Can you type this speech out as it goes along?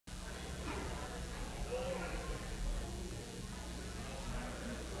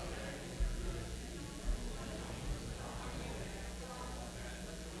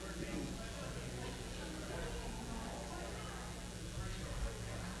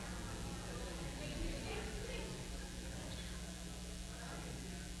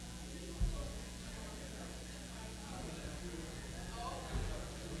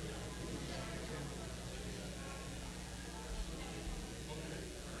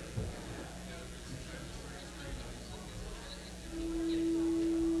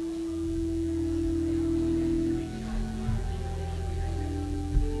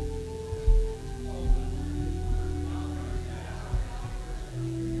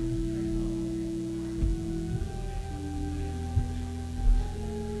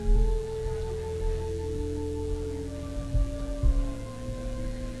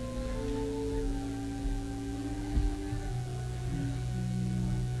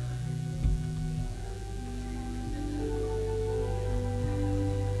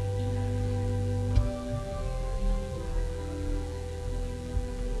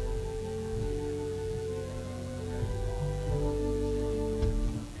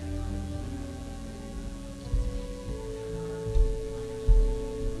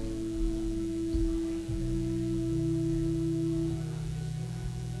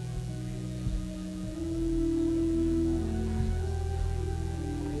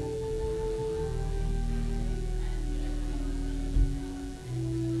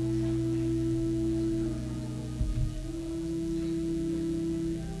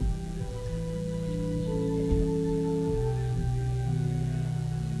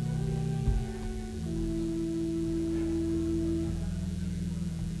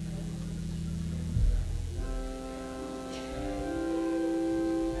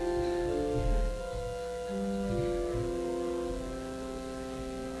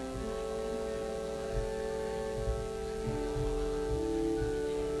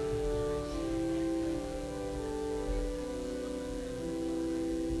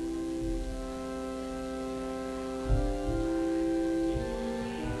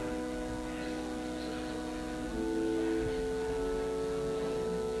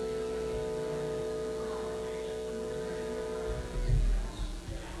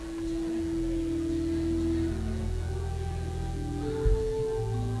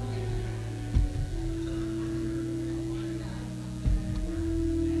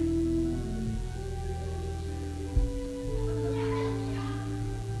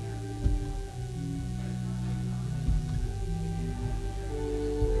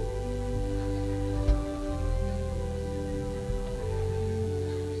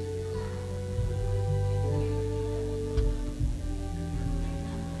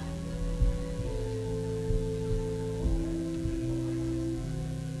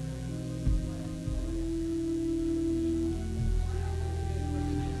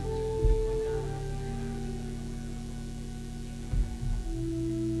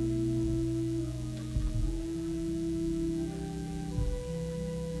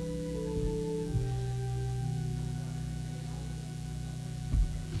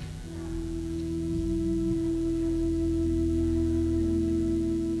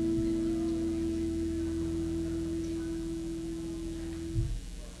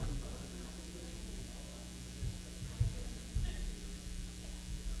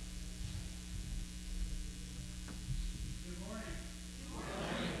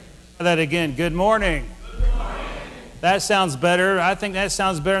That again. Good morning. Good morning. That sounds better. I think that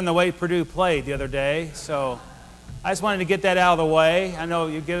sounds better than the way Purdue played the other day. So I just wanted to get that out of the way. I know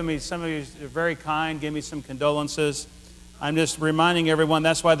you've given me, some of you are very kind, give me some condolences. I'm just reminding everyone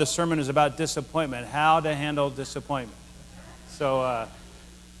that's why the sermon is about disappointment, how to handle disappointment. So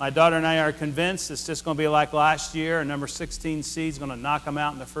my daughter and I are convinced it's just going to be like last year. A number 16 seed is going to knock them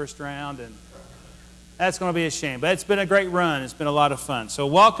out in the first round, and that's going to be a shame. But it's been a great run. It's been a lot of fun. So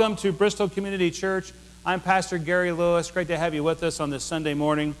welcome to Bristol Community Church. I'm Pastor Gary Lewis. Great to have you with us on this Sunday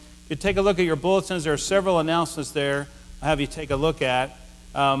morning. If you take a look at your bulletins, there are several announcements there I'll have you take a look at.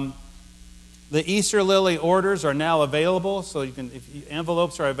 The Easter lily orders are now available, so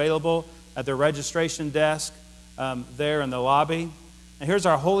envelopes are available at the registration desk there in the lobby. And here's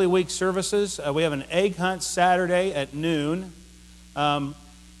our Holy Week services. We have an egg hunt Saturday at noon.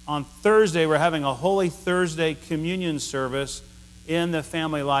 On Thursday, we're having a Holy Thursday communion service in the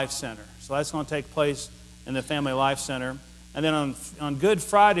Family Life Center. So that's going to take place in the Family Life Center. And then on Good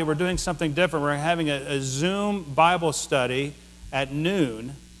Friday, we're doing something different. We're having a Zoom Bible study at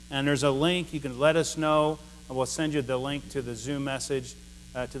noon. And there's a link. You can let us know. And we'll send you the link to the Zoom message,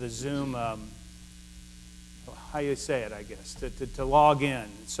 to the Zoom, how you say it, I guess, to log in.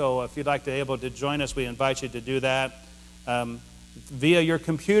 So if you'd like to be able to join us, we invite you to do that. Via your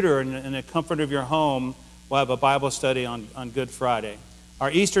computer in the comfort of your home, we'll have a Bible study on Good Friday. Our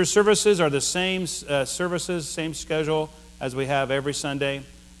Easter services are the same services, same schedule as we have every Sunday.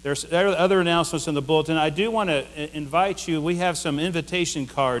 There are other announcements in the bulletin. I do want to invite you. We have some invitation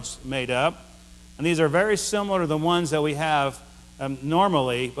cards made up, and these are very similar to the ones that we have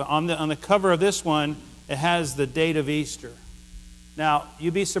normally. But on the cover of this one, it has the date of Easter. Now,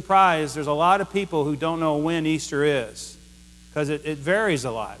 you'd be surprised. There's a lot of people who don't know when Easter is, because it varies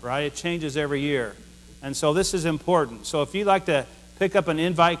a lot, right? It changes every year. And so this is important. So if you'd like to pick up an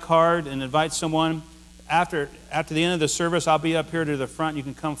invite card and invite someone, after the end of the service, I'll be up here to the front. You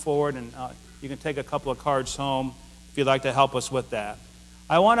can come forward and you can take a couple of cards home if you'd like to help us with that.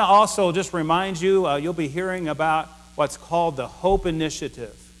 I want to also just remind you, you'll be hearing about what's called the Hope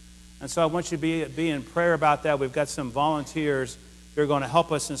Initiative. And so I want you to be in prayer about that. We've got some volunteers who are going to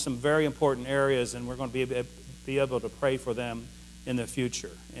help us in some very important areas, and we're going to be able to pray for them in the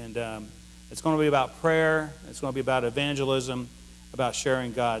future. And it's going to be about prayer. It's going to be about evangelism, about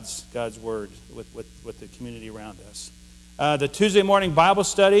sharing God's word with the community around us. The Tuesday morning Bible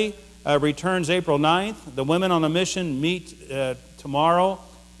study returns April 9th. The Women on a Mission meet tomorrow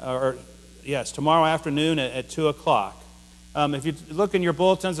afternoon at 2 o'clock. If you look in your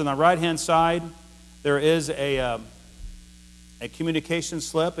bulletins on the right-hand side, there is a communication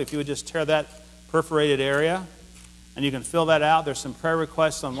slip. If you would just tear that perforated area, and you can fill that out. There's some prayer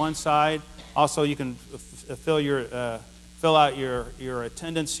requests on one side. Also, you can fill out your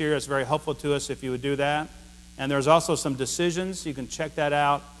attendance here. It's very helpful to us if you would do that. And there's also some decisions. You can check that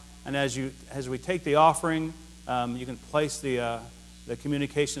out. And as we take the offering, you can place the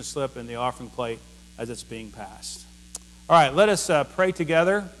communication slip in the offering plate as it's being passed. All right, let us pray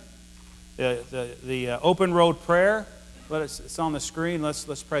together. The open road prayer. It's on the screen.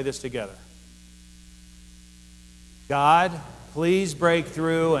 Let's pray this together. God, please break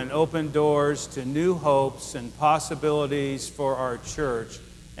through and open doors to new hopes and possibilities for our church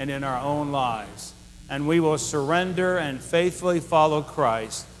and in our own lives. And we will surrender and faithfully follow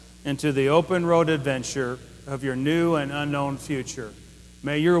Christ into the open road adventure of your new and unknown future.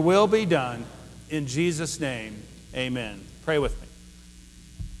 May your will be done. In Jesus' name, amen. Pray with me.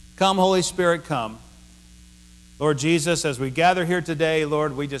 Come, Holy Spirit, come. Lord Jesus, as we gather here today,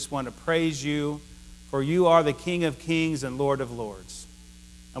 Lord, we just want to praise you, for you are the King of kings and Lord of lords.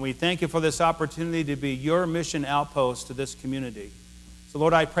 And we thank you for this opportunity to be your mission outpost to this community. So,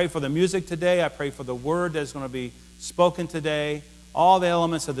 Lord, I pray for the music today. I pray for the word that's going to be spoken today, all the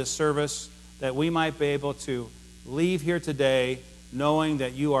elements of this service, that we might be able to leave here today knowing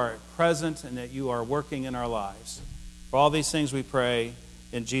that you are present and that you are working in our lives. For all these things we pray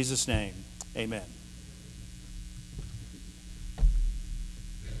in Jesus' name. Amen.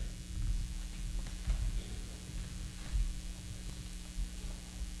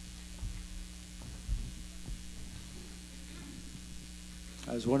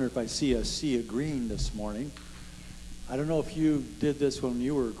 I was wondering if I see a sea of green this morning. I don't know if you did this when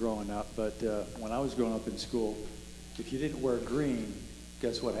you were growing up, but when I was growing up in school, if you didn't wear green,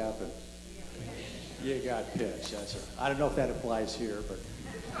 guess what happened? You got pitched. That's right. I don't know if that applies here, but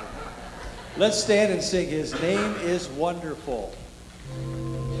let's stand and sing His Name is Wonderful.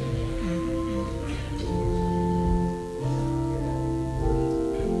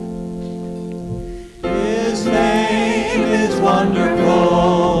 His name is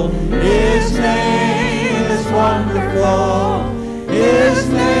wonderful.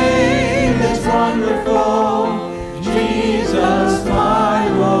 wonderful, Jesus my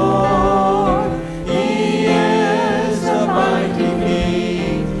Lord. He is the mighty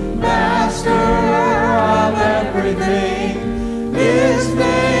King, Master of everything. His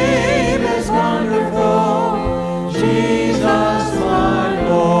name is wonderful, Jesus my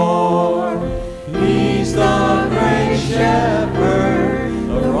Lord. He's the great shepherd,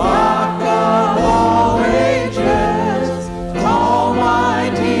 the rock of all ages,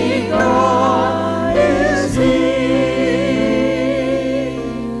 Almighty God is He.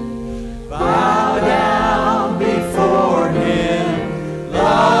 Bow down before Him,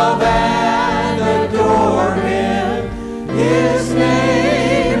 love and adore Him. His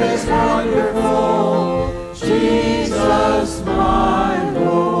name is wonderful, Jesus my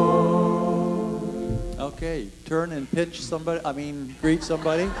Lord. Okay, turn and pinch somebody, greet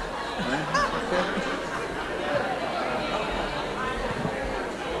somebody. Okay.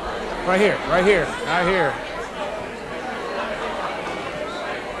 Right here, right here, right here.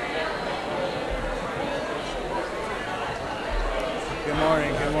 Good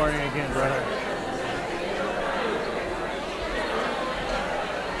morning again, brother.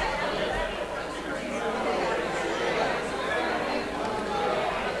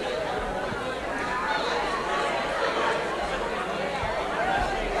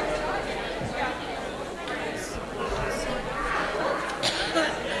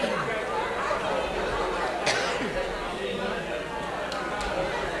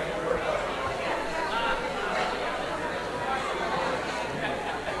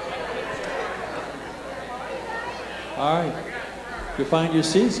 All right. You find your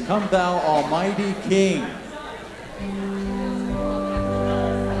seats. Come thou Almighty King.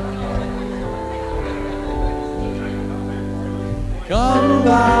 Come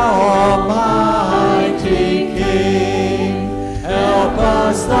thou Almighty King. Help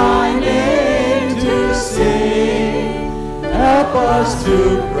us thy name to sing. Help us to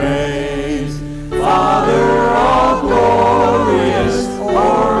praise. Father all glorious,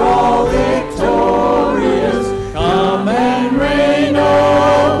 o'er all victorious. Come and reign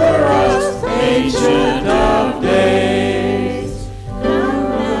over us, Ancient of Days.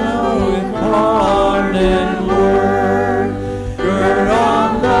 Now incarnate Word, gird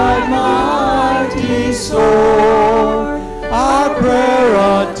on thy mighty sword. Our prayer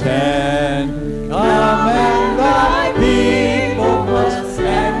attend. Come and thy people bless,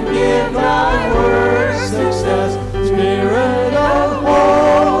 and give thy word success. Spirit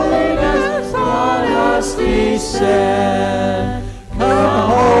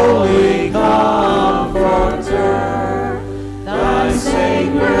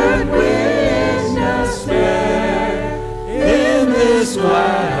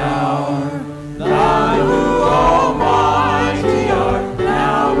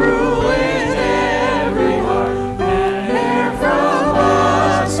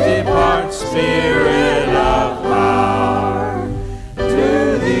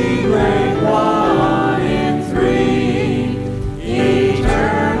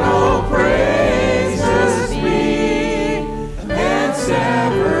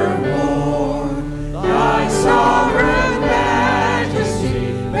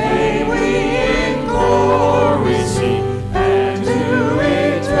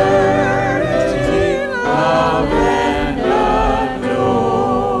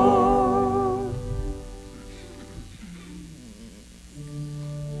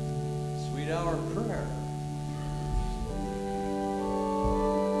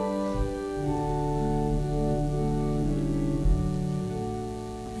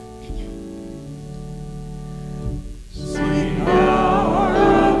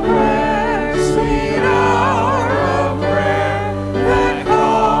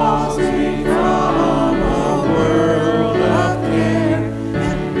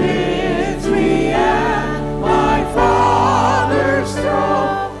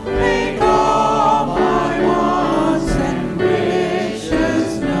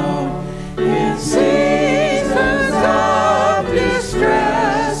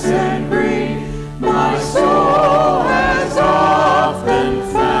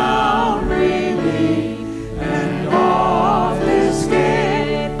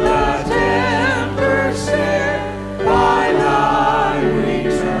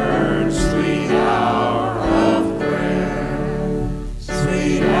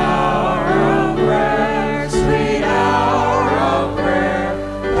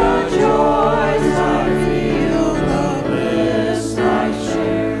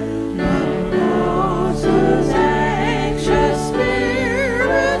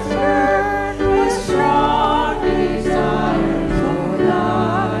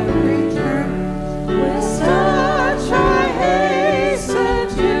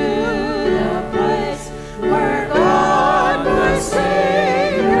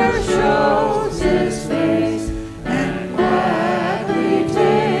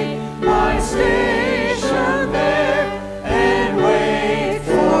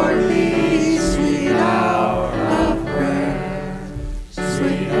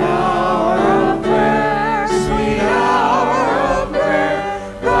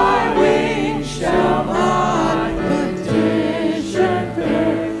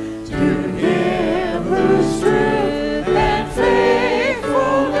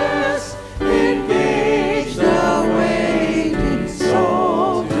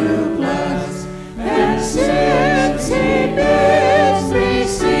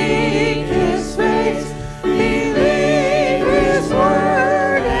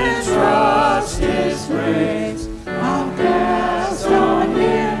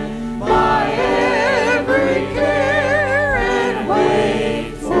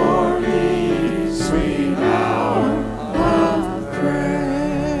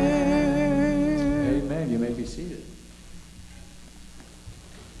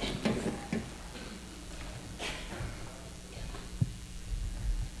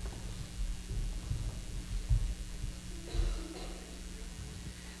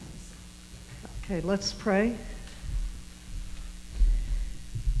Okay, let's pray.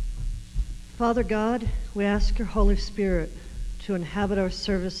 Father God, we ask your Holy Spirit to inhabit our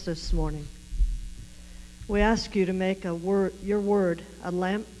service this morning. We ask you to make your word a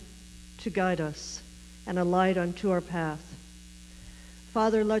lamp to guide us and a light unto our path.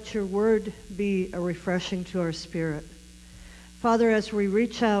 Father, let your word be a refreshing to our spirit. Father, as we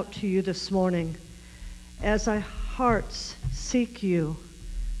reach out to you this morning, as our hearts seek you,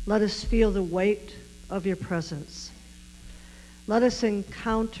 let us feel the weight of your presence. Let us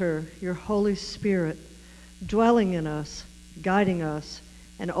encounter your Holy Spirit dwelling in us, guiding us,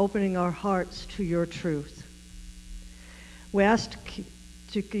 and opening our hearts to your truth. We ask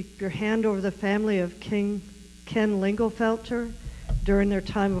to keep your hand over the family of King Ken Lingelfelter during their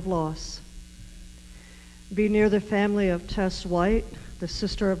time of loss. Be near the family of Tess White, the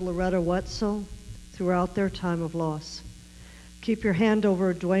sister of Loretta Wetzel, throughout their time of loss. Keep your hand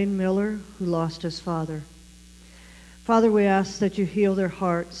over Dwayne Miller, who lost his father. Father, we ask that you heal their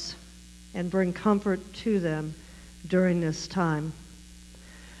hearts and bring comfort to them during this time.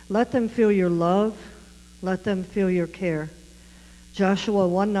 Let them feel your love. Let them feel your care. Joshua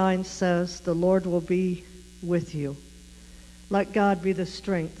 1:9 says, the Lord will be with you. Let God be the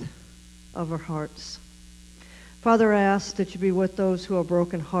strength of our hearts. Father, I ask that you be with those who are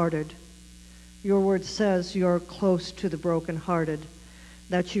brokenhearted. Your word says you are close to the brokenhearted,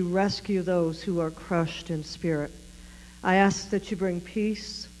 that you rescue those who are crushed in spirit. I ask that you bring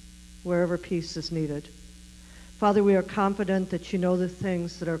peace wherever peace is needed. Father, we are confident that you know the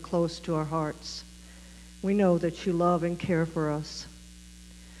things that are close to our hearts. We know that you love and care for us.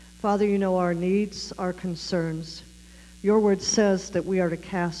 Father, you know our needs, our concerns. Your word says that we are to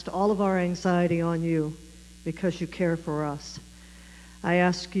cast all of our anxiety on you because you care for us. I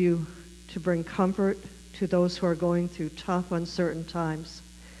ask you to bring comfort to those who are going through tough, uncertain times.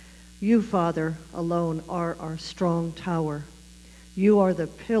 You, Father, alone are our strong tower. You are the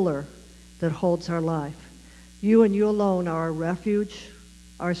pillar that holds our life. You and you alone are our refuge,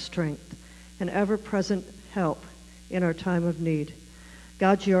 our strength, and ever-present help in our time of need.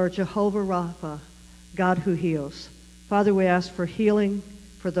 God, you are Jehovah Rapha, God who heals. Father, we ask for healing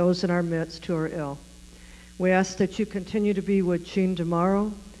for those in our midst who are ill. We ask that you continue to be with Gene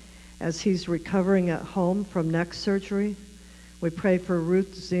tomorrow as he's recovering at home from neck surgery. We pray for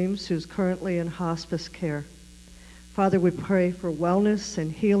Ruth Zeems, who's currently in hospice care. Father, we pray for wellness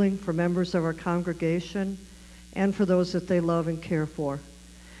and healing for members of our congregation and for those that they love and care for.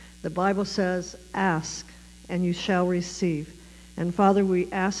 The Bible says, ask and you shall receive. And Father,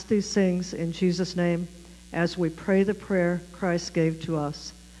 we ask these things in Jesus' name as we pray the prayer Christ gave to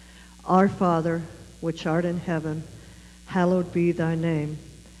us. Our Father, which art in heaven, hallowed be thy name.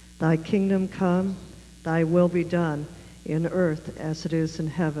 Thy kingdom come, thy will be done, in earth as it is in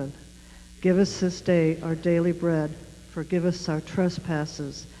heaven. Give us this day our daily bread. Forgive us our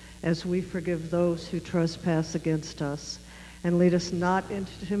trespasses, as we forgive those who trespass against us. And lead us not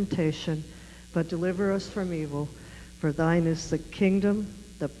into temptation, but deliver us from evil. For thine is the kingdom,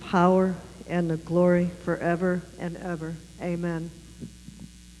 the power, and the glory forever and ever. Amen.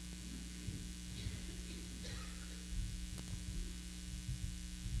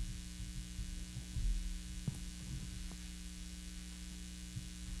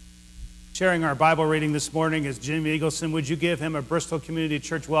 Sharing our Bible reading this morning is Jim Eagleson. Would you give him a Bristol Community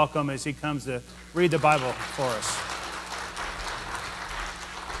Church welcome as he comes to read the Bible for us?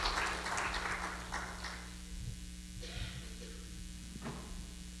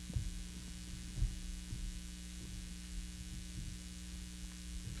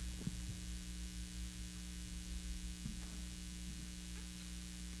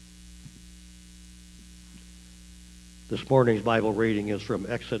 This morning's Bible reading is from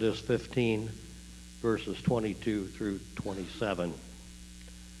Exodus 15, verses 22 through 27,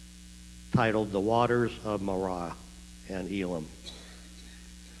 titled The Waters of Marah and Elam.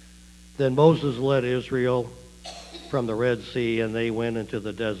 Then Moses led Israel from the Red Sea, and they went into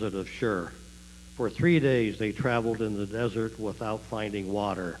the desert of Shur. For 3 days they traveled in the desert without finding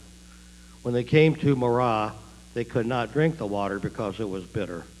water. When they came to Marah, they could not drink the water because it was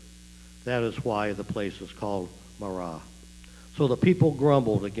bitter. That is why the place is called Marah. So the people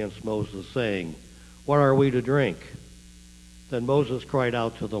grumbled against Moses, saying, "What are we to drink?" Then Moses cried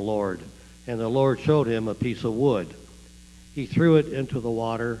out to the Lord, and the Lord showed him a piece of wood. He threw it into the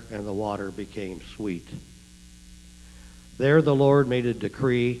water, and the water became sweet. There the Lord made a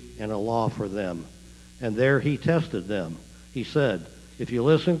decree and a law for them, and there he tested them. He said, "If you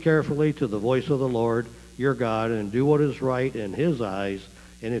listen carefully to the voice of the Lord your God and do what is right in his eyes,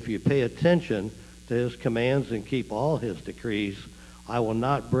 and if you pay attention to his commands and keep all his decrees, I will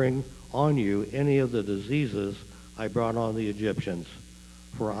not bring on you any of the diseases I brought on the Egyptians,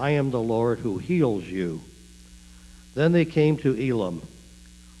 for I am the Lord who heals you." Then they came to Elim,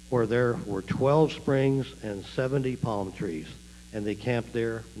 where there were 12 springs and 70 palm trees, and they camped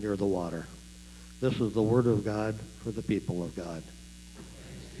there near the water. This is the word of God for the people of God.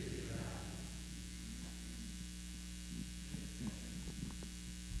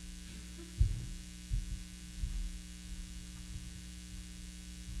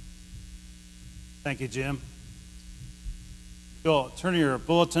 Thank you, Jim. You'll turn to your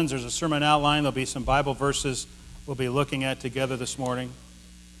bulletins. There's a sermon outline. There'll be some Bible verses we'll be looking at together this morning.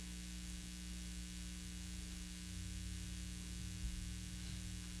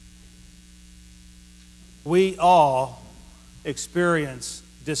 We all experience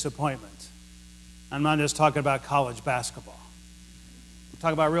disappointment. I'm not just talking about college basketball. I'm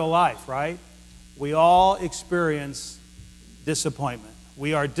talking about real life, right? We all experience disappointment.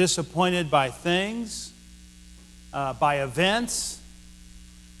 We are disappointed by things, by events,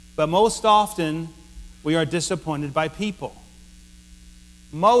 but most often we are disappointed by people.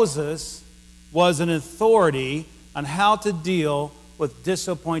 Moses was an authority on how to deal with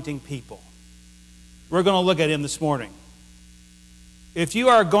disappointing people. We're going to look at him this morning. If you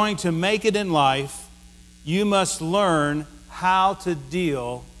are going to make it in life, you must learn how to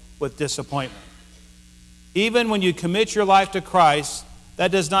deal with disappointment. Even when you commit your life to Christ, that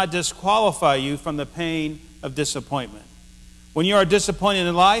does not disqualify you from the pain of disappointment. When you are disappointed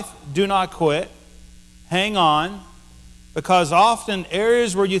in life, do not quit. Hang on, because often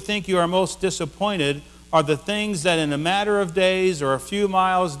areas where you think you are most disappointed are the things that in a matter of days or a few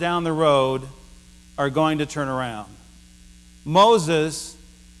miles down the road are going to turn around. Moses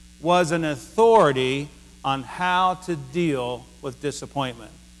was an authority on how to deal with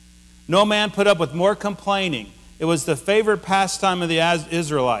disappointment. No man put up with more complaining. It was the favorite pastime of the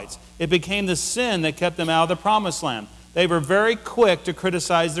Israelites. It became the sin that kept them out of the promised land. They were very quick to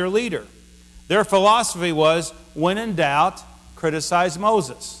criticize their leader. Their philosophy was, when in doubt, criticize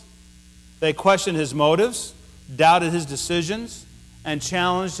Moses. They questioned his motives, doubted his decisions, and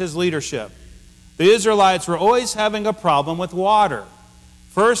challenged his leadership. The Israelites were always having a problem with water.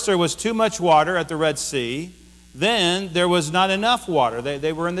 First, there was too much water at the Red Sea. Then, there was not enough water.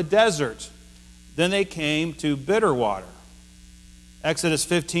 They were in the desert. Then they came to bitter water. Exodus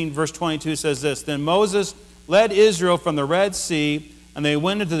 15, verse 22 says this, "Then Moses led Israel from the Red Sea, and they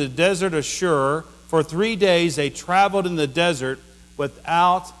went into the desert of Shur. For 3 days they traveled in the desert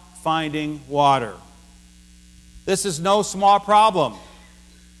without finding water." This is no small problem.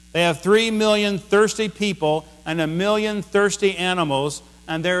 They have 3 million thirsty people and 1 million thirsty animals,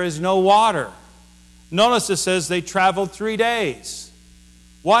 and there is no water. Notice it says they traveled 3 days.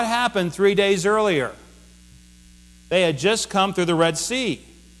 What happened 3 days earlier? They had just come through the Red Sea.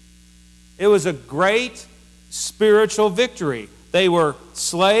 It was a great spiritual victory. They were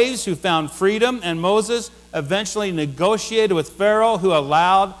slaves who found freedom, and Moses eventually negotiated with Pharaoh, who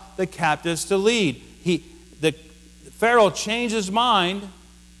allowed the captives to lead. Pharaoh changed his mind,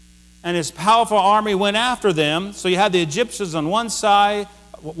 and his powerful army went after them. So you had the Egyptians on one side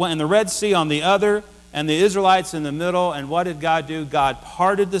and the Red Sea on the other, and the Israelites in the middle. And what did God do? God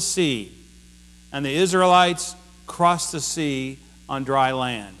parted the sea, and the Israelites crossed the sea on dry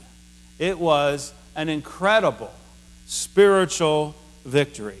land. It was an incredible spiritual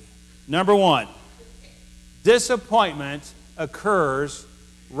victory. Number one, disappointment occurs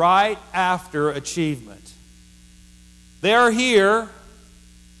right after achievement. They are here,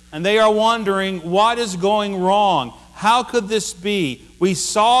 and they are wondering, what is going wrong? How could this be? We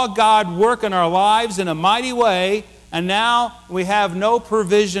saw God work in our lives in a mighty way, and now we have no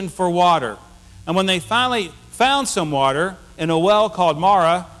provision for water. And when they finally found some water in a well called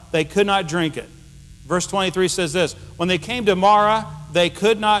Marah, they could not drink it. Verse 23 says this, "When they came to Marah, they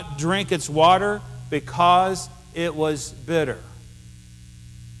could not drink its water because it was bitter."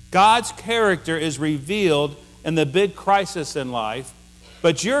 God's character is revealed in the big crisis in life,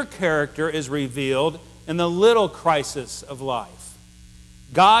 but your character is revealed in the little crisis of life.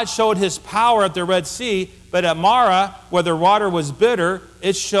 God showed his power at the Red Sea, but at Marah, where the water was bitter,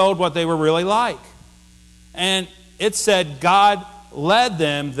 it showed what they were really like. And it said God led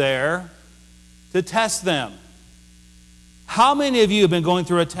them there to test them. How many of you have been going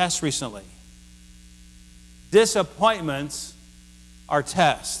through a test recently? Disappointments are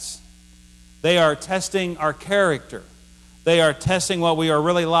tests. They are testing our character. They are testing what we are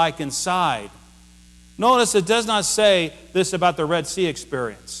really like inside. Notice it does not say this about the Red Sea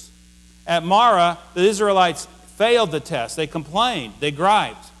experience. At Marah, the Israelites failed the test. They complained. They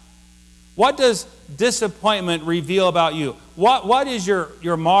griped. What does disappointment reveal about you? What is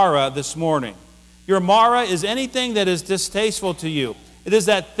your Mara this morning? Your Mara is anything that is distasteful to you. It is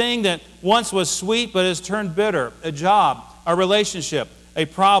that thing that once was sweet but has turned bitter. A job, a relationship, a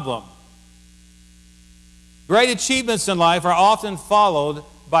problem. Great achievements in life are often followed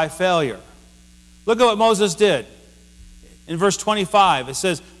by failure. Look at what Moses did. In verse 25, it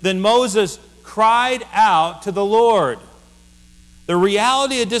says, "Then Moses cried out to the Lord." The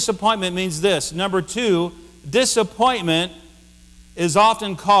reality of disappointment means this. Number two, disappointment is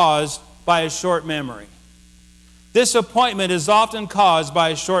often caused by a short memory. Disappointment is often caused by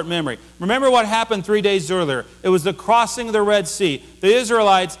a short memory. Remember what happened 3 days earlier. It was the crossing of the Red Sea. The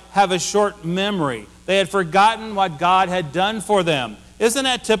Israelites have a short memory. They had forgotten what God had done for them. Isn't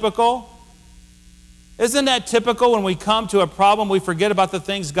that typical? Isn't that typical when we come to a problem, we forget about the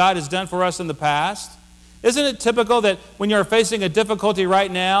things God has done for us in the past? Isn't it typical that when you're facing a difficulty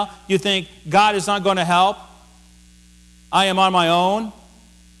right now, you think, God is not going to help? I am on my own.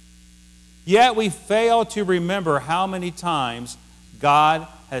 Yet we fail to remember how many times God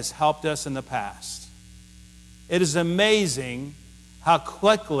has helped us in the past. It is amazing how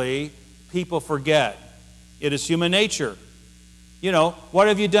quickly people forget. It is human nature. You know, what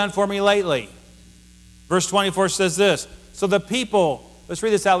have you done for me lately? Verse 24 says this. So the people, let's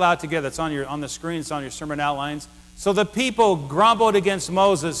read this out loud together. It's on the screen. It's on your sermon outlines. So the people grumbled against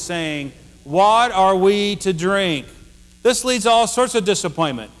Moses, saying, "What are we to drink?" This leads to all sorts of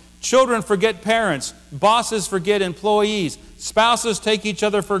disappointment. Children forget parents. Bosses forget employees. Spouses take each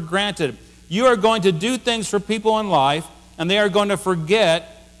other for granted. You are going to do things for people in life, and they are going to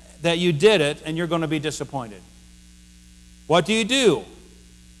forget that you did it, and you're going to be disappointed. What do you do?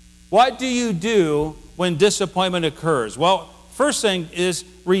 What do you do when disappointment occurs? Well, first thing is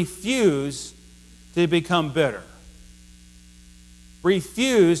refuse to become bitter.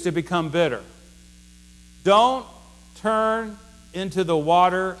 Refuse to become bitter. Don't turn into the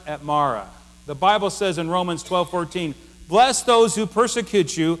water at Mara. The Bible says in Romans 12:14, "Bless those who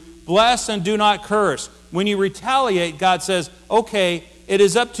persecute you, bless and do not curse." When you retaliate, God says, okay, it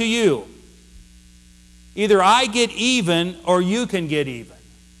is up to you. Either I get even or you can get even.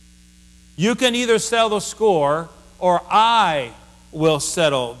 You can either settle the score or I will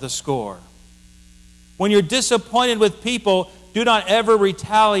settle the score. When you're disappointed with people, do not ever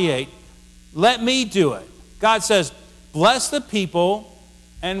retaliate. Let me do it. God says, bless the people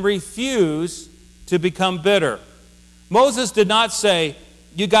and refuse to become bitter. Moses did not say,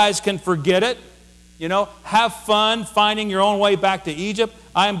 you guys can forget it. You know, have fun finding your own way back to Egypt.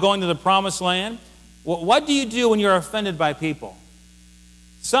 I am going to the promised land. What do you do when you're offended by people?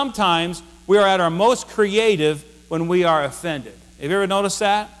 Sometimes we are at our most creative when we are offended. Have you ever noticed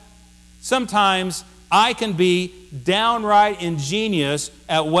that? Sometimes I can be downright ingenious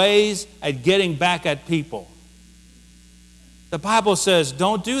at ways at getting back at people. The Bible says,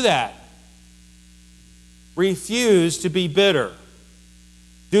 don't do that. Refuse to be bitter.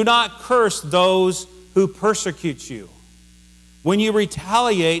 Do not curse those who persecute you. When you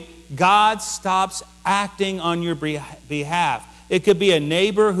retaliate, God stops acting on your behalf. It could be a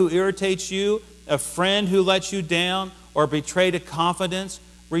neighbor who irritates you, a friend who lets you down, or betrayed a confidence.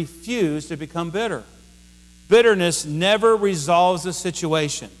 Refuse to become bitter. Bitterness never resolves the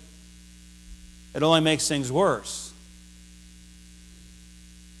situation. It only makes things worse.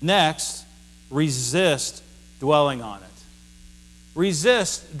 Next, resist dwelling on it.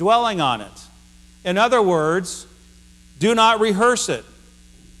 Resist dwelling on it. In other words, do not rehearse it.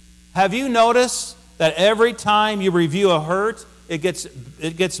 Have you noticed that every time you review a hurt, it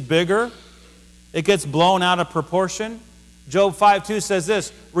gets bigger? It gets blown out of proportion? Job 5:2 says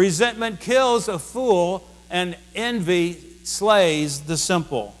this, resentment kills a fool and envy slays the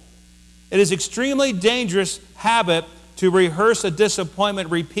simple. It is an extremely dangerous habit to rehearse a disappointment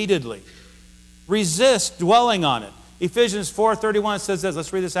repeatedly. Resist dwelling on it. Ephesians 4:31 says this.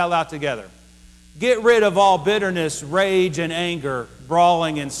 Let's read this out loud together. Get rid of all bitterness, rage, and anger,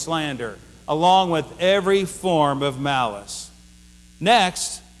 brawling and slander, along with every form of malice.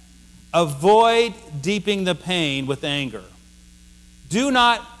 Next, avoid deepening the pain with anger. Do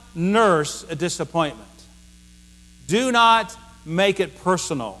not nurse a disappointment. Do not make it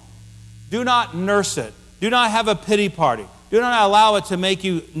personal. Do not nurse it. Do not have a pity party. Do not allow it to make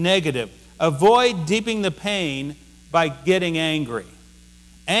you negative. Avoid deepening the pain by getting angry.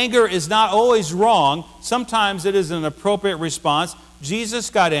 Anger is not always wrong. Sometimes it is an appropriate response. Jesus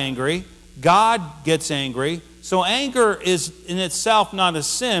got angry. God gets angry. So anger is in itself not a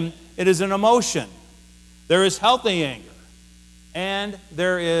sin. It is an emotion. There is healthy anger and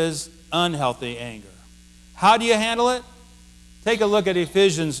there is unhealthy anger. How do you handle it? Take a look at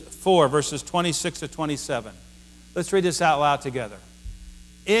Ephesians 4, verses 26 to 27. Let's read this out loud together.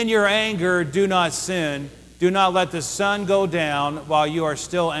 In your anger, do not sin. Do not let the sun go down while you are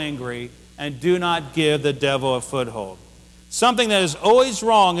still angry, and do not give the devil a foothold. Something that is always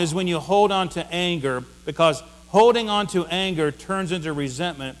wrong is when you hold on to anger, because holding on to anger turns into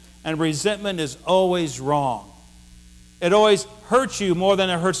resentment, and resentment is always wrong. It always hurts you more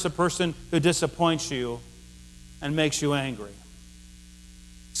than it hurts the person who disappoints you and makes you angry.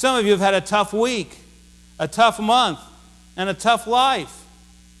 Some of you have had a tough week, a tough month, and a tough life.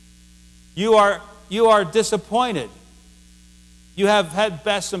 You are disappointed. You have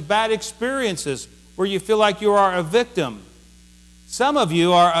had some bad experiences where you feel like you are a victim. Some of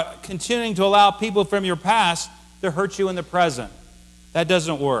you are continuing to allow people from your past to hurt you in the present. That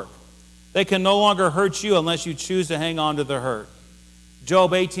doesn't work. They can no longer hurt you unless you choose to hang on to the hurt.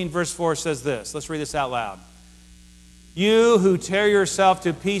 Job 18, verse 4 says this. Let's read this out loud. You who tear yourself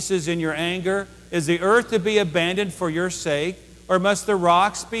to pieces in your anger, is the earth to be abandoned for your sake, or must the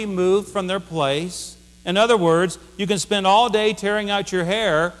rocks be moved from their place? In other words, you can spend all day tearing out your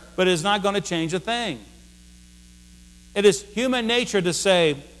hair, but it's not going to change a thing. It is human nature to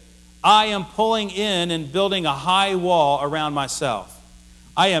say, I am pulling in and building a high wall around myself.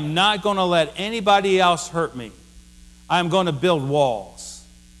 I am not going to let anybody else hurt me. I am going to build walls.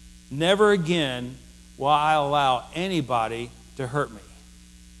 Never again will I allow anybody to hurt me.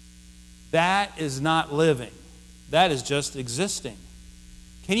 That is not living. That is just existing.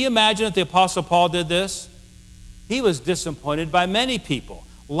 Can you imagine if the Apostle Paul did this? He was disappointed by many people.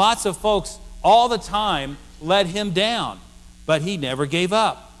 Lots of folks all the time let him down, but he never gave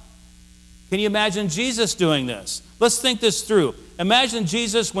up. Can you imagine Jesus doing this? Let's think this through. Imagine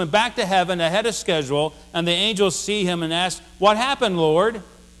Jesus went back to heaven ahead of schedule, and the angels see him and ask, what happened, Lord?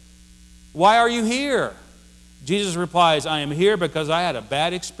 Why are you here? Jesus replies, I am here because I had a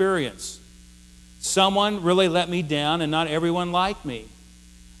bad experience. Someone really let me down, and not everyone liked me.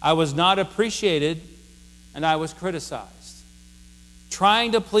 I was not appreciated, and I was criticized.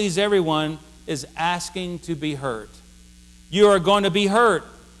 Trying to please everyone is asking to be hurt. You are going to be hurt.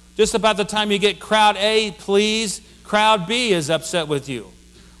 Just about the time you get crowd A pleased, crowd B is upset with you.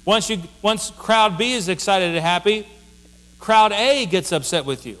 Once crowd B is excited and happy, crowd A gets upset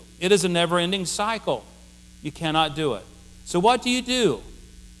with you. It is a never-ending cycle. You cannot do it. So what do you do?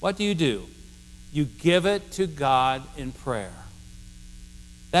 What do you do? You give it to God in prayer.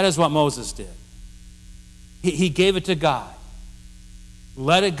 That is what Moses did. He gave it to God.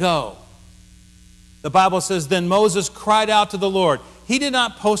 Let it go. The Bible says, then Moses cried out to the Lord. He did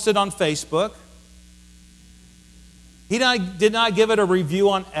not post it on Facebook. He did not give it a review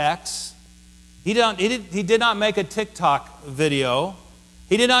on X. He did not make a TikTok video.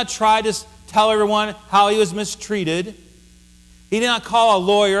 He did not try to tell everyone how he was mistreated. He did not call a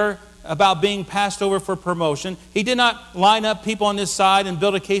lawyer about being passed over for promotion. He did not line up people on his side and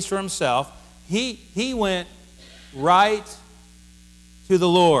build a case for himself. He went right to the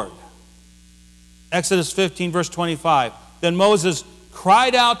Lord. Exodus 15, verse 25. Then Moses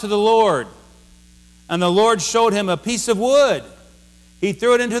cried out to the Lord, and the Lord showed him a piece of wood. He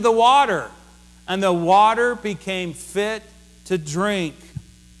threw it into the water, and the water became fit to drink.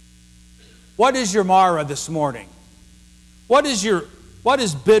 What is your Mara this morning? What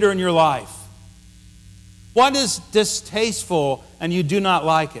is bitter in your life? What is distasteful and you do not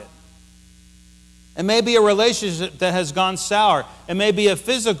like it? It may be a relationship that has gone sour. It may be a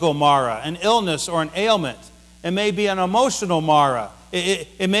physical Mara, an illness or an ailment. It may be an emotional Mara.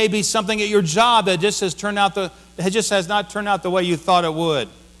 It may be something at your job that just has not turned out the way you thought it would.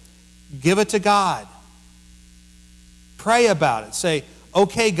 Give it to God. Pray about it. Say,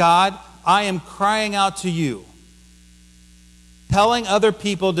 okay, God, I am crying out to you. Telling other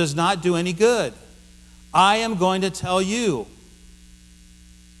people does not do any good. I am going to tell you.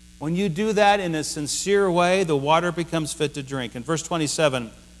 When you do that in a sincere way, the water becomes fit to drink. In verse 27,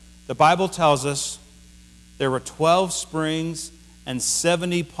 the Bible tells us there were 12 springs and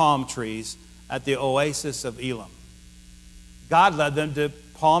 70 palm trees at the oasis of Elim. God led them to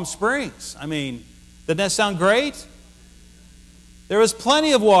Palm Springs. I mean, doesn't that sound great? There was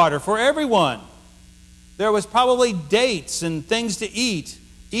plenty of water for everyone. There was probably dates and things to eat.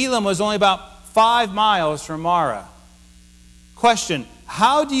 Elim was only about 5 miles from Mara. Question,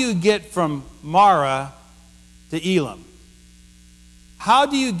 how do you get from Mara to Elim? How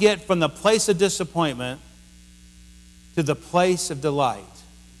do you get from the place of disappointment to the place of delight?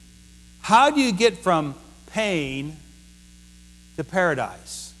 How do you get from pain to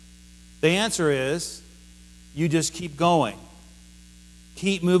paradise? The answer is, you just keep going.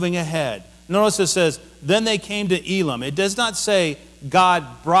 Keep moving ahead. Notice it says, then they came to Elim. It does not say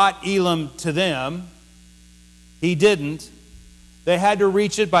God brought Elim to them. He didn't. They had to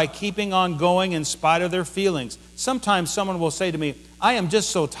reach it by keeping on going in spite of their feelings. Sometimes someone will say to me, I am just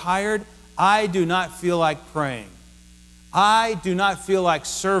so tired, I do not feel like praying. I do not feel like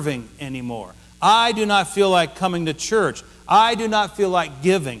serving anymore. I do not feel like coming to church. I do not feel like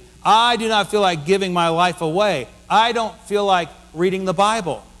giving. I do not feel like giving my life away. I don't feel like reading the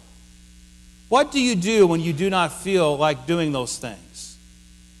Bible. What do you do when you do not feel like doing those things?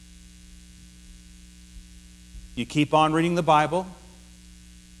 You keep on reading the Bible.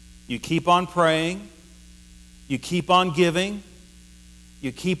 You keep on praying. You keep on giving.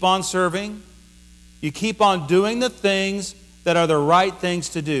 You keep on serving. You keep on doing the things that are the right things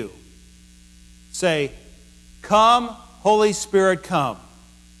to do. Say, come, Holy Spirit, come.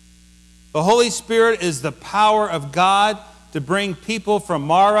 The Holy Spirit is the power of God to bring people from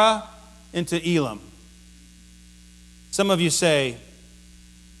Mara into Elim. Some of you say,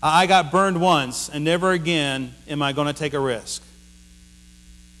 I got burned once and never again am I going to take a risk.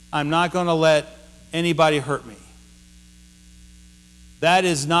 I'm not going to let anybody hurt me. That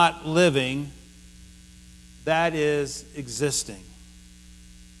is not living. That is existing.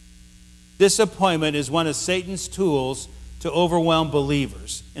 Disappointment is one of Satan's tools to overwhelm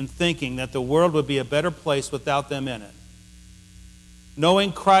believers in thinking that the world would be a better place without them in it.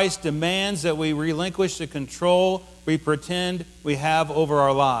 Knowing Christ demands that we relinquish the control we pretend we have over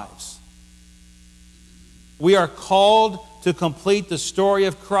our lives. We are called to complete the story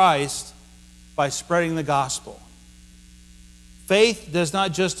of Christ by spreading the gospel. Faith does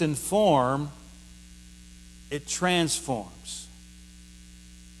not just inform, it transforms.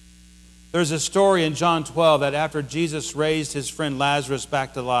 There's a story in John 12 that after Jesus raised his friend Lazarus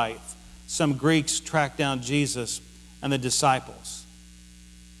back to life, some Greeks tracked down Jesus and the disciples.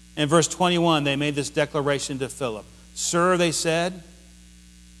 In verse 21, they made this declaration to Philip. Sir, they said,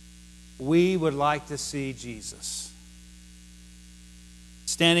 we would like to see Jesus.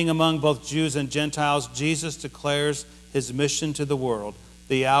 Standing among both Jews and Gentiles, Jesus declares his mission to the world.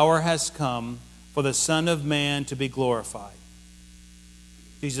 The hour has come for the Son of Man to be glorified.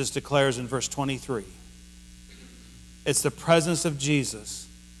 Jesus declares in verse 23, it's the presence of Jesus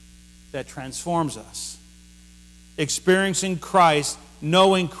that transforms us. Experiencing Christ,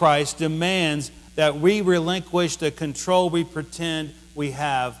 knowing Christ, demands that we relinquish the control we pretend we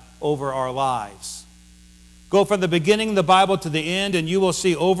have over our lives. Go from the beginning of the Bible to the end, and you will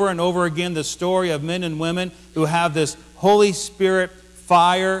see over and over again the story of men and women who have this Holy Spirit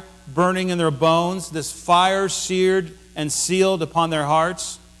fire burning in their bones, this fire seared and sealed upon their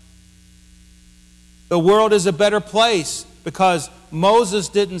hearts. The world is a better place because Moses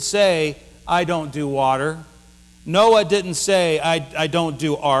didn't say, I don't do water. Noah didn't say, I don't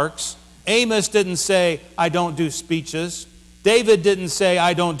do arks. Amos didn't say, I don't do speeches. David didn't say,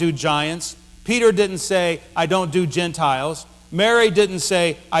 I don't do giants. Peter didn't say, I don't do Gentiles. Mary didn't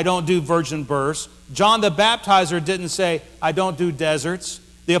say, I don't do virgin births. John the Baptizer didn't say, I don't do deserts.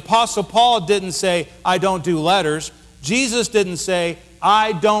 The Apostle Paul didn't say, I don't do letters. Jesus didn't say,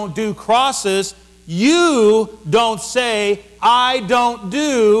 I don't do crosses. You don't say, I don't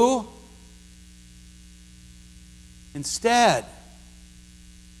do. Instead,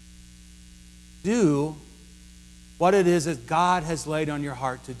 do what it is that God has laid on your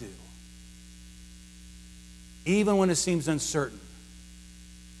heart to do. Even when it seems uncertain.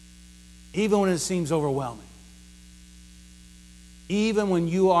 Even when it seems overwhelming. Even when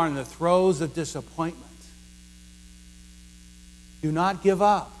you are in the throes of disappointment. Do not give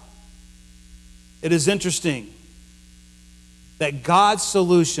up. It is interesting that God's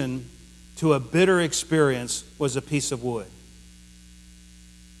solution to a bitter experience was a piece of wood.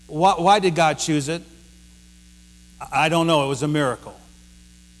 Why did God choose it? I don't know. It was a miracle.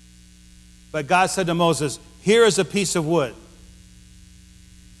 But God said to Moses, here is a piece of wood.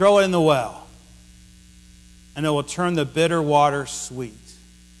 Throw it in the well, and it will turn the bitter water sweet.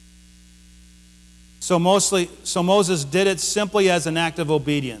 So Moses did it simply as an act of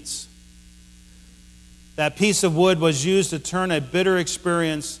obedience. That piece of wood was used to turn a bitter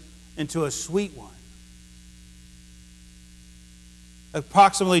experience into a sweet one.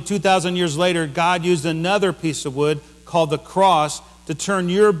 Approximately 2,000 years later, God used another piece of wood called the cross to turn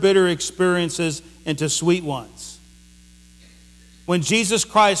your bitter experiences into sweet ones. When Jesus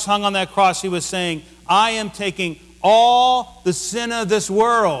Christ hung on that cross, he was saying, I am taking all the sin of this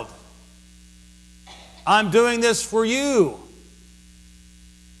world. I'm doing this for you.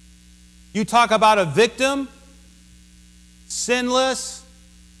 You talk about a victim, sinless,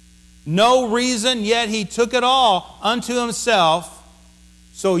 no reason, yet he took it all unto himself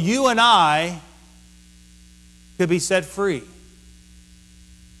so you and I could be set free.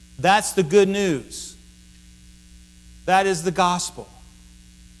 That's the good news. That is the gospel.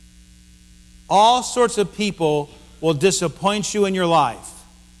 All sorts of people will disappoint you in your life.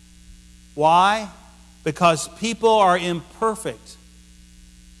 Why? Because people are imperfect.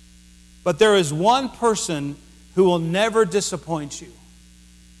 But there is one person who will never disappoint you.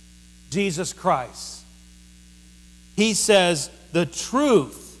 Jesus Christ. He says, the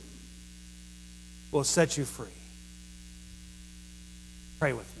truth will set you free.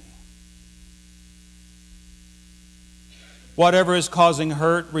 Pray with me. Whatever is causing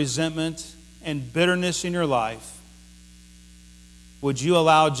hurt, resentment, and bitterness in your life, would you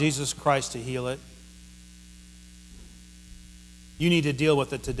allow Jesus Christ to heal it? You need to deal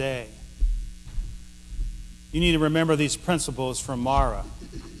with it today. You need to remember these principles from Mara.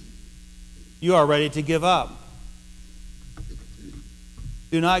 You are ready to give up.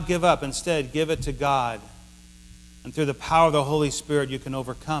 Do not give up. Instead, give it to God. And through the power of the Holy Spirit, you can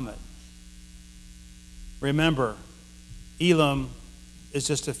overcome it. Remember, Elim is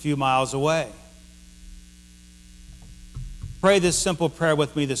just a few miles away. Pray this simple prayer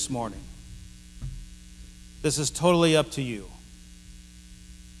with me this morning. This is totally up to you.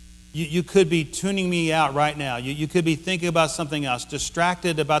 You could be tuning me out right now. You could be thinking about something else,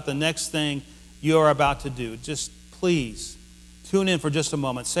 distracted about the next thing you are about to do. Just please tune in for just a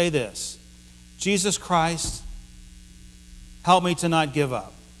moment. Say this: Jesus Christ, help me to not give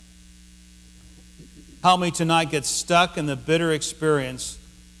up. Help me to not get stuck in the bitter experience,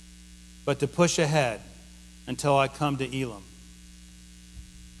 but to push ahead until I come to Elim.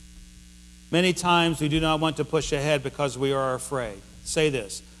 Many times we do not want to push ahead because we are afraid. Say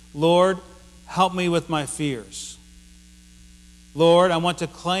this: Lord, help me with my fears. Lord, I want to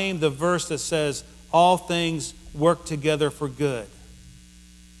claim the verse that says, all things work together for good.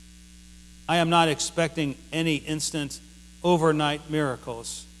 I am not expecting any instant, overnight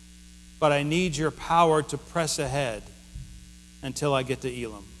miracles, but I need your power to press ahead until I get to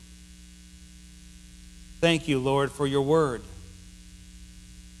Elim. Thank you, Lord, for your word.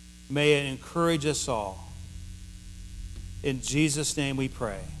 May it encourage us all. In Jesus' name we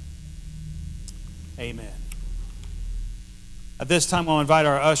pray. Amen. At this time, I'll invite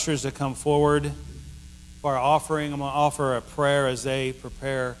our ushers to come forward for our offering. I'm going to offer a prayer as they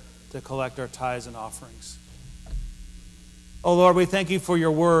prepare to collect our tithes and offerings. Oh, Lord, we thank you for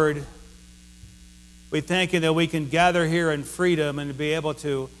your word. We thank you that we can gather here in freedom and be able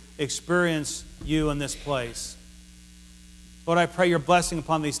to experience you in this place. Lord, I pray your blessing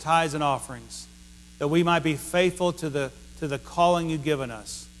upon these tithes and offerings, that we might be faithful to the calling you've given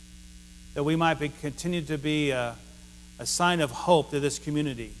us, that we might continue to be a sign of hope to this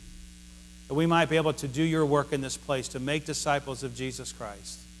community, that we might be able to do your work in this place to make disciples of Jesus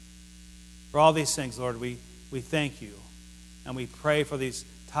Christ. For all these things, Lord, we thank you, and we pray for these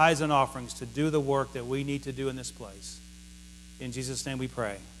tithes and offerings to do the work that we need to do in this place. In Jesus' name we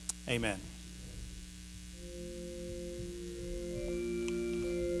pray. Amen.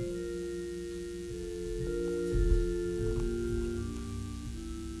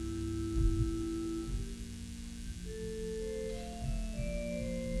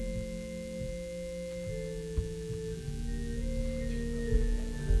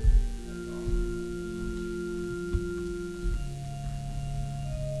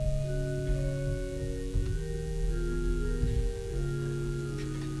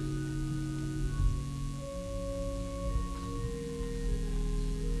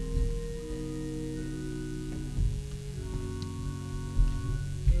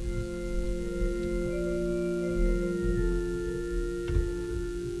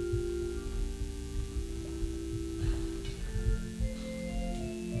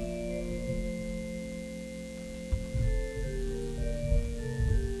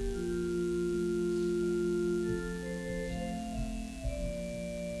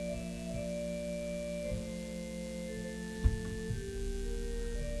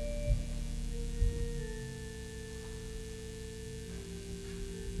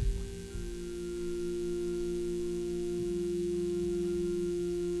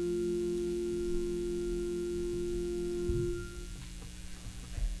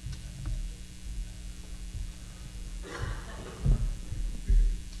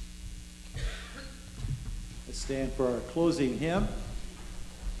 Stand for our closing hymn,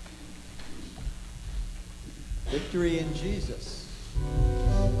 Victory in Jesus.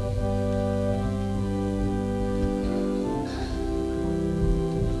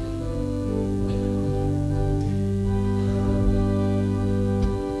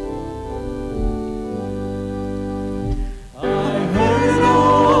 I heard it all.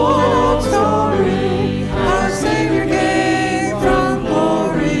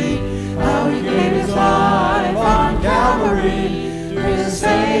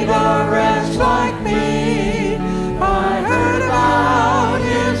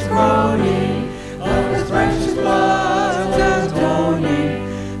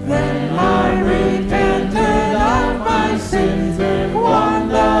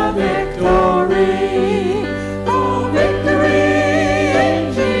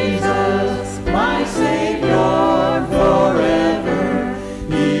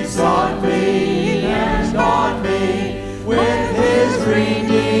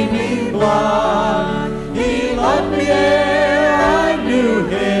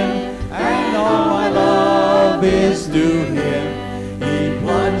 love is due him. He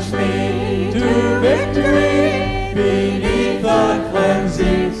plunged me to victory beneath the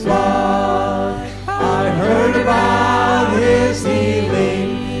cleansing flood. I heard about his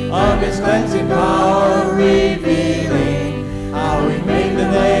healing, of his cleansing power revealing, how he made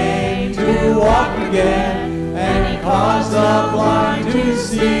the lame to walk again, and he caused the blind to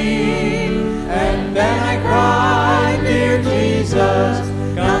see. And then I cried, dear Jesus,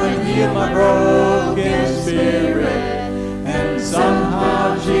 come and heal my broken spirit. And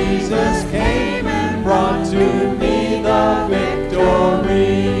somehow Jesus came and brought to me the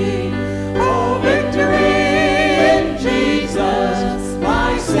victory. Oh, victory in Jesus,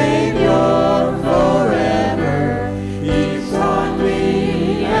 my Savior forever. He sought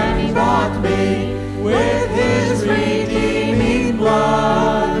me and he bought me with his redeeming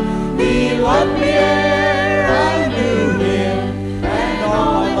blood. He loved me ere I knew him, and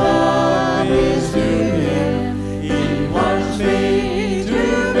all my love is to him. He plunged me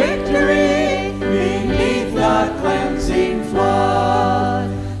to victory beneath the cleansing flood.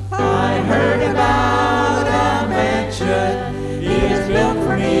 I heard about a mansion he has built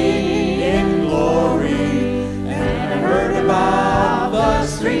for me in glory, and I heard about the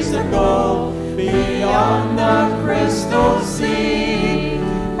streets of gold beyond the crystal sea,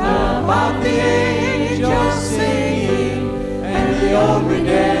 about the angels singing and the old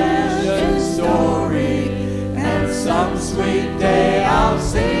redemption story. And some sweet day I'll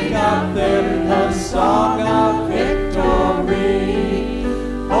sing up there the song of victory.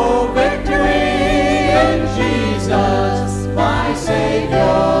 Oh, victory in Jesus, my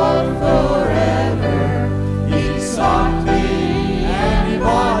Savior forever. He sought me and he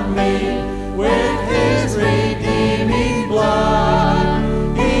bought me with his redeeming blood.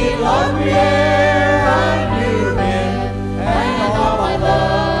 He loved me ere I knew him, and all my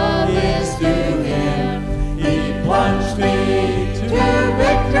love is to him. He plunged me to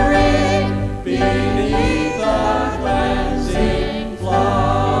victory beneath the cleansing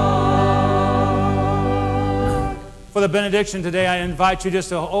flood. For the benediction today, I invite you just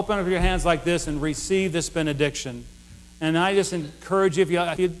to open up your hands like this and receive this benediction. And I just encourage you,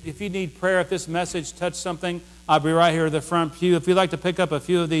 if you need prayer, if this message touched something, I'll be right here at the front pew. If you'd like to pick up a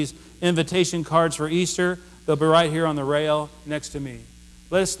few of these invitation cards for Easter, they'll be right here on the rail next to me.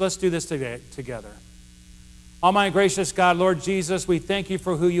 Let's do this together. Almighty gracious God, Lord Jesus, we thank you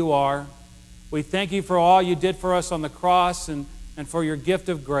for who you are. We thank you for all you did for us on the cross and for your gift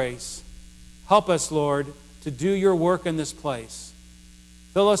of grace. Help us, Lord, to do your work in this place.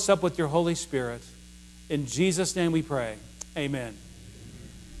 Fill us up with your Holy Spirit. In Jesus' name we pray. Amen.